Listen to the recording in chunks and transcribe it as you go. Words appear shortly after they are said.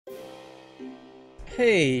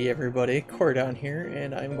Hey everybody, Core down here,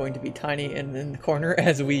 and I'm going to be tiny and in the corner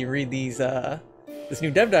as we read this new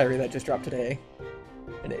dev diary that just dropped today.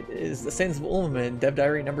 And it is the Sands of Ulman Dev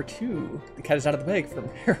Diary number 2. The cat is out of the bag. From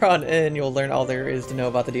here on in, you'll learn all there is to know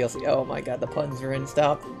about the DLC. Oh my god, the puns are in.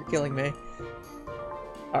 Stop. You're killing me.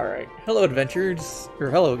 Alright, hello adventurers, or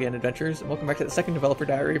hello again adventurers, and welcome back to the second developer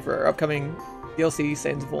diary for our upcoming DLC,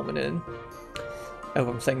 Sands of Ulman. I hope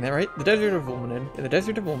I'm saying that right. The Desert of Ulman. In the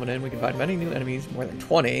Desert of Ulman, we can find many new enemies, more than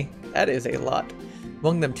 20. That is a lot.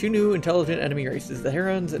 Among them, 2 new intelligent enemy races, the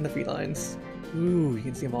herons and the felines. Ooh, you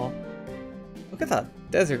can see them all. Look at that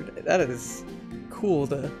desert. That is cool.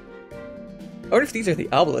 I wonder if these are the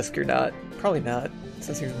Obelisk or not. Probably not,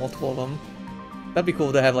 since there's multiple of them. That'd be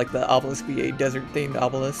cool to have like the Obelisk be a desert-themed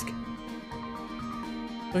Obelisk.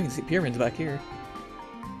 Oh, you can see pyramids back here.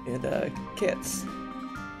 And cats.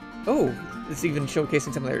 Oh, it's even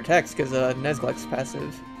showcasing some of their attacks because Nezglek's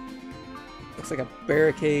passive. Looks like a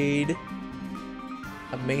barricade,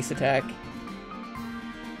 a mace attack,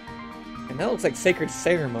 and that looks like Sacred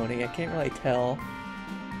Ceremony. I can't really tell.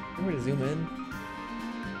 I'm going to zoom in.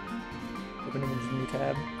 Open in a new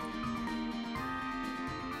tab.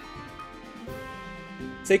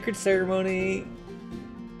 Sacred Ceremony,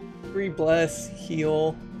 Free Bless,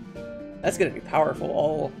 Heal. That's going to be powerful.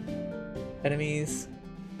 All enemies.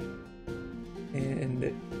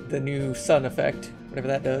 And the new sun effect, whatever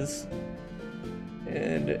that does.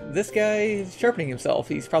 And this guy is sharpening himself.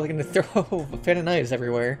 He's probably going to throw a fan of knives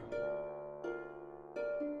everywhere.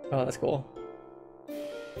 Oh, that's cool.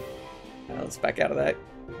 Now let's back out of that.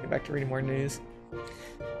 Get back to reading more news.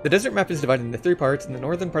 The desert map is divided into 3 parts. In the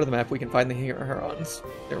northern part of the map, we can find the Hurons.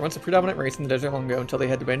 They were once a predominant race in the desert long ago until they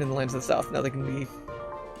had to abandon the lands of the south. Now they can be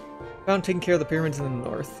found taking care of the pyramids in the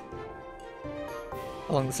north.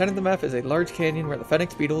 Along the center of the map is a large canyon where the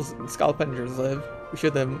phoenix beetles and scallopenders live. We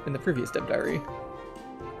showed them in the previous dev diary.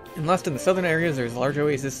 And last in the southern areas there's a large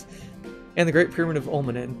oasis and the Great Pyramid of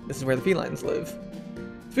Ulmanin. This is where the felines live.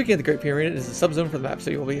 Speaking of the Great Pyramid, it is a subzone for the map,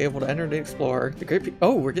 so you'll be able to enter and explore the Great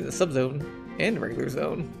Oh, we're getting the subzone and regular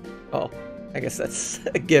zone. Oh, I guess that's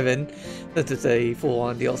a given, since it's a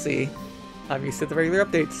full-on DLC. I'm used to the regular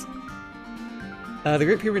updates. The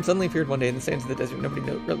Great Pyramid suddenly appeared one day in the sands of the desert. Nobody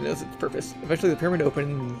really knows its purpose. Eventually the pyramid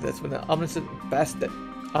opened, and that's when the omniscient Bastet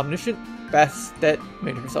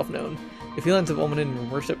made herself known. The felines of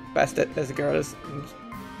Ulmanin worship Bastet as a goddess and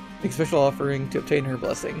make a special offering to obtain her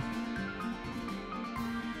blessing.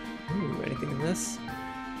 Ooh, anything in this?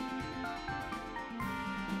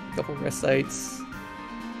 A couple rest sites.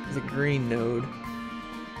 There's a green node.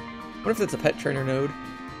 What if that's a pet trainer node?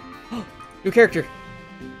 Oh, new character!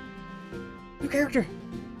 New character!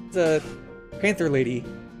 It's a panther lady.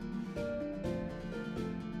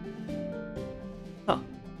 Huh.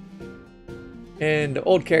 And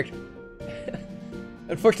old character.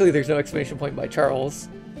 Unfortunately, there's no exclamation point by Charles.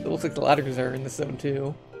 It looks like the ladders are in this zone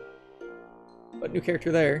too. But new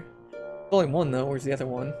character there. Only one though. Where's the other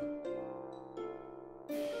one?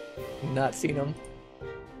 Not seen them.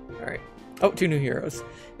 Alright. Oh, 2 new heroes.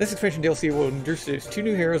 This expansion DLC will introduce 2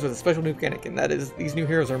 new heroes with a special new mechanic, and that is these new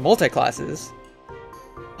heroes are multi-classes.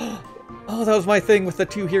 Oh, that was my thing with the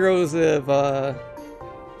 2 heroes of,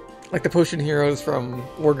 like the potion heroes from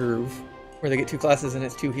Wargroove, where they get 2 classes and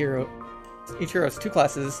it's 2 hero. Each hero has 2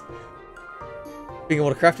 classes. Being able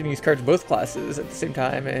to craft and use cards both classes at the same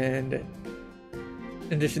time, and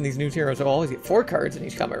in addition, these new heroes will always get 4 cards in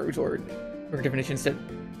each combat reward, or definition instead.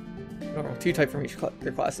 Normal 2 type from each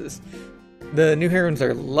their classes. The new heroines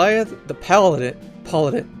are Lyeth, the Pawladin.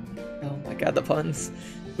 Oh my god, the puns.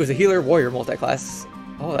 Who's a healer warrior multi-class.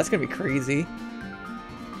 Oh, that's gonna be crazy.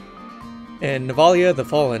 And Navalia the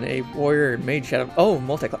Fallen, a warrior and mage shadow. Oh,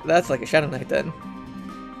 multi-class. That's like a Shadow Knight then.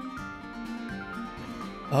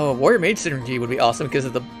 Oh, warrior mage synergy would be awesome because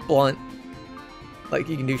of the blunt. Like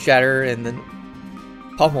you can do shatter and then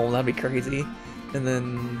pummel. That'd be crazy. And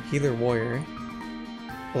then healer warrior.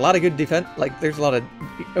 A lot of good defense, like there's a lot of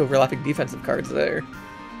overlapping defensive cards there.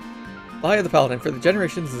 Laya the Paladin. For the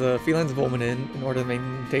generations, the felines of Ulmanin, in order to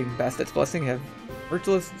maintain Bastet's blessing, have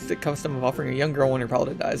ritualistic custom of offering a young girl when her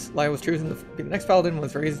paladin dies. Laya was chosen to be the next paladin and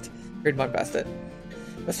was raised by Bastet.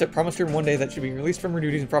 Bastet promised her one day that she'd be released from her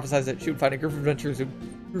duties and prophesied that she would find a group of adventurers who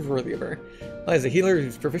would prove worthy of her. Laya is a healer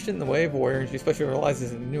who's proficient in the way of warrior, and she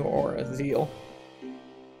specializes in a new aura, Zeal.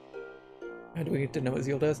 Do we get to know what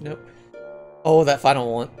Zeal does? Nope. Oh, that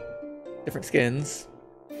final one. Different skins.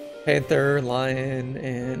 Panther, lion,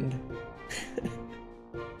 and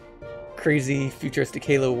crazy futuristic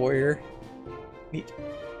Halo warrior. Neat.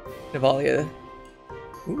 Navalia.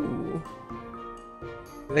 Ooh.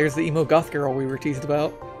 There's the emo goth girl we were teased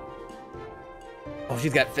about. Oh,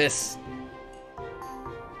 she's got fists.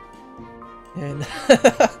 And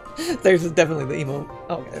there's definitely the emo.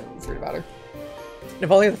 Oh, okay, let's read about her.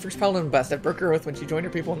 Navalia, the first paladin of Bastet, broke her oath when she joined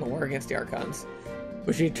her people in the war against the Archons.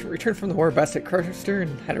 When she returned from the war, Bastet crushed her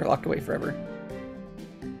and had her locked away forever.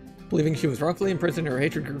 Believing she was wrongfully imprisoned, her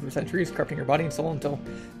hatred grew for centuries, corrupting her body and soul until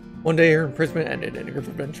one day her imprisonment ended and a group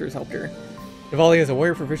of adventurers helped her. Navalia is a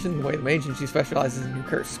warrior proficient in the way of the mage, and she specializes in new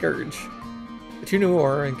curse, Scourge. The 2 new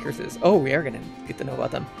aura and curses. Oh, we are gonna get to know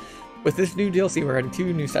about them. With this new DLC, we're adding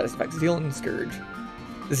 2 new status effects, Zeal and Scourge.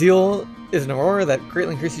 The Zeal is an aurora that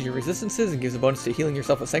greatly increases your resistances and gives a bonus to healing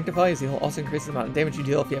yourself with Sanctify. Zeal also increases the amount of damage you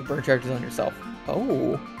deal if you have burn charges on yourself.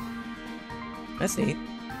 Oh, that's neat.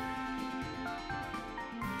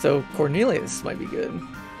 So Cornelius might be good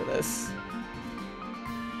for this.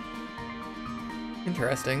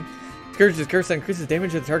 Interesting. Scourge is curse that increases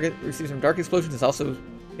damage that the target receives from dark explosions. It also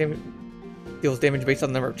deals damage based on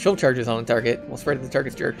the number of chill charges on the target, while spreading the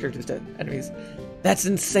target's dark charges to enemies. That's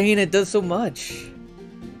insane! It does so much!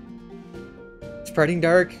 Spreading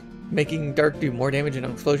dark, making dark do more damage in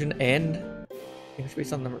an explosion, and damage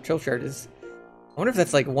based on the number of chill charges. I wonder if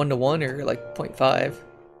that's like 1-to-1 or like 0.5.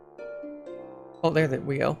 Oh, there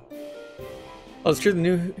we go. Oh, it's true, the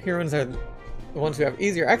new heroes are the ones who have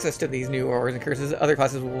easier access to these new auras and curses. Other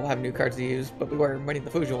classes will have new cards to use, but beware, many of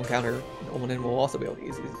the foes you'll encounter in Omenin will also be able to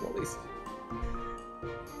use these abilities.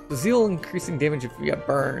 The Zeal increasing damage if you get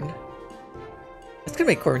burned. That's gonna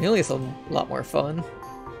make Cornelius a lot more fun.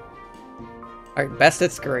 Alright,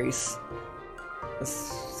 Bastet's Grace. Let's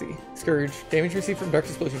see. Scourge. Damage received from Dark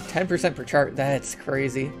Explosion, 10% per chart. That's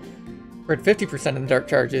crazy. We're at 50% of the Dark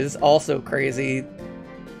Charges. Also crazy.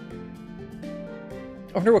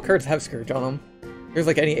 I wonder what cards have Scourge on them. There's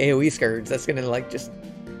like any AoE Scourge that's gonna like just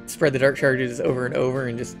spread the Dark Charges over and over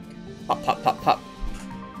and just pop, pop, pop, pop.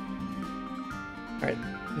 Alright.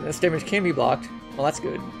 This damage can be blocked. Well, that's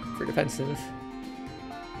good for defensive.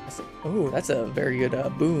 Oh, that's a very good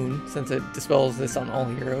boon, since it dispels this on all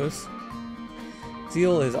heroes.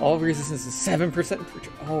 Zeal is all resistance is 7% per...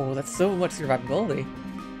 Oh, that's so much survivability.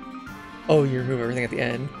 Oh, you remove everything at the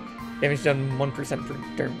end. Damage done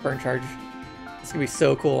 1% per burn charge. This could be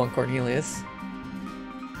so cool on Cornelius.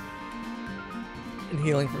 And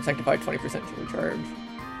healing from Sanctified 20% to recharge.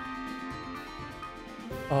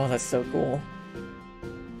 Oh, that's so cool.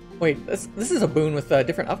 Wait, this is a boon with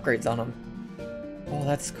different upgrades on them. Oh,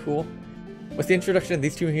 that's cool. With the introduction of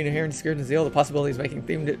these 2 inherent Scourge and Zeal, the possibilities of making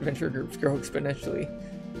themed adventure groups grow exponentially.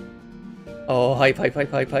 Oh, hype, hype,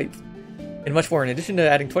 hype, hype, hype. And much more. In addition to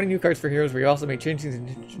adding 20 new cards for heroes, we also made changes and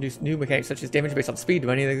introduced new mechanics such as damage based on speed to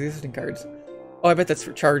many of the existing cards. Oh, I bet that's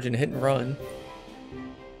for charge and hit and run.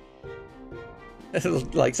 This is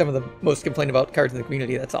like some of the most complained about cards in the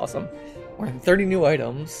community. That's awesome. More than 30 new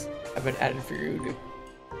items have been added for you to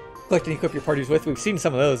collect and equip your parties with. We've seen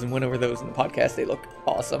some of those and went over those in the podcast. They look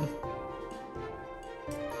awesome.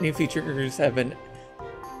 New features have been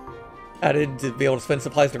added to be able to spend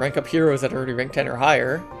supplies to rank up heroes that are already ranked 10 or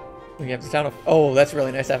higher. We have the town of... Oh, that's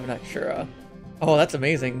really nice. I'm not sure. Oh, that's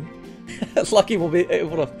amazing. Lucky we'll be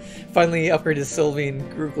able to finally upgrade his Sylvie and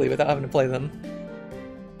Grookly without having to play them.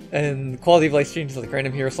 And quality of life changes like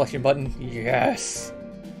random hero selection button. Yes!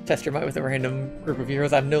 Test your might with a random group of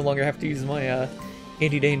heroes. I no longer have to use my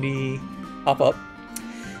handy-dandy pop-up.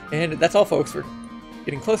 And that's all, folks. We're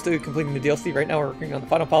getting close to completing the DLC. Right now we're working on the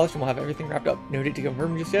final polish and we'll have everything wrapped up. No date to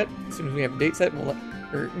confirm just yet. As soon as we have a date set, we'll let...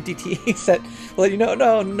 Or DT set, we'll let you know.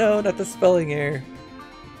 No, not the spelling error.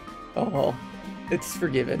 Oh well. It's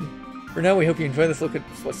forgiven. For now, we hope you enjoy this look at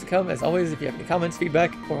what's to come. As always, if you have any comments,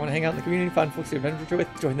 feedback, or want to hang out in the community, find folks to adventure with,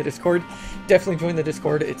 join the Discord. Definitely join the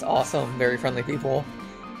Discord. It's awesome. Very friendly people.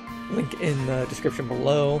 Link in the description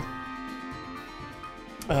below.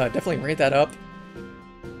 Definitely rate that up.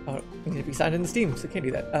 Oh, we need to be signed in the Steam, so can't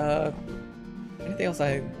do that. Anything else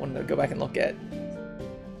I wanted to go back and look at?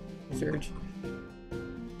 Surge.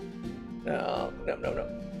 No.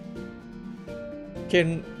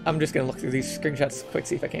 I'm just gonna look through these screenshots quick,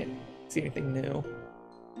 see if I can't see anything new.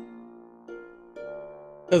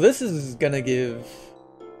 So this is gonna give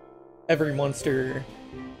every monster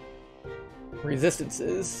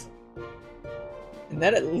resistances. And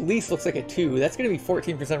that at least looks like a 2. That's gonna be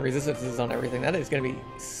 14% resistances on everything. That is gonna be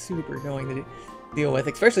super annoying to deal with,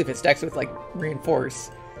 especially if it stacks with like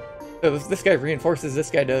reinforce. So if this guy reinforces, this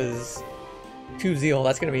guy does 2 Zeal,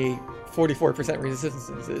 that's gonna be 44%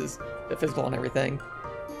 resistances, the physical and everything.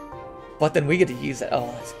 But then we get to use it.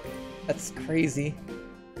 Oh, that's crazy.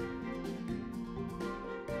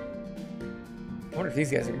 I wonder if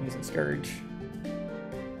these guys are using Scourge.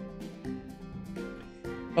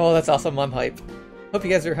 Oh, that's awesome. I'm hype. Hope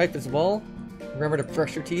you guys are hype as well. Remember to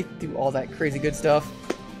brush your teeth, do all that crazy good stuff.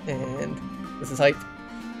 And this is hype.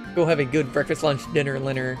 go have a good breakfast, lunch, dinner,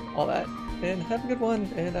 dinner, all that. And have a good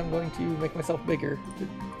one, and I'm going to make myself bigger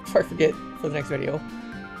before I forget for the next video.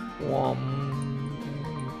 Oh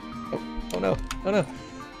no, oh no.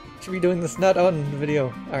 Should be doing this not on the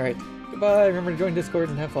video. Alright, goodbye, remember to join Discord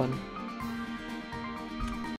and have fun.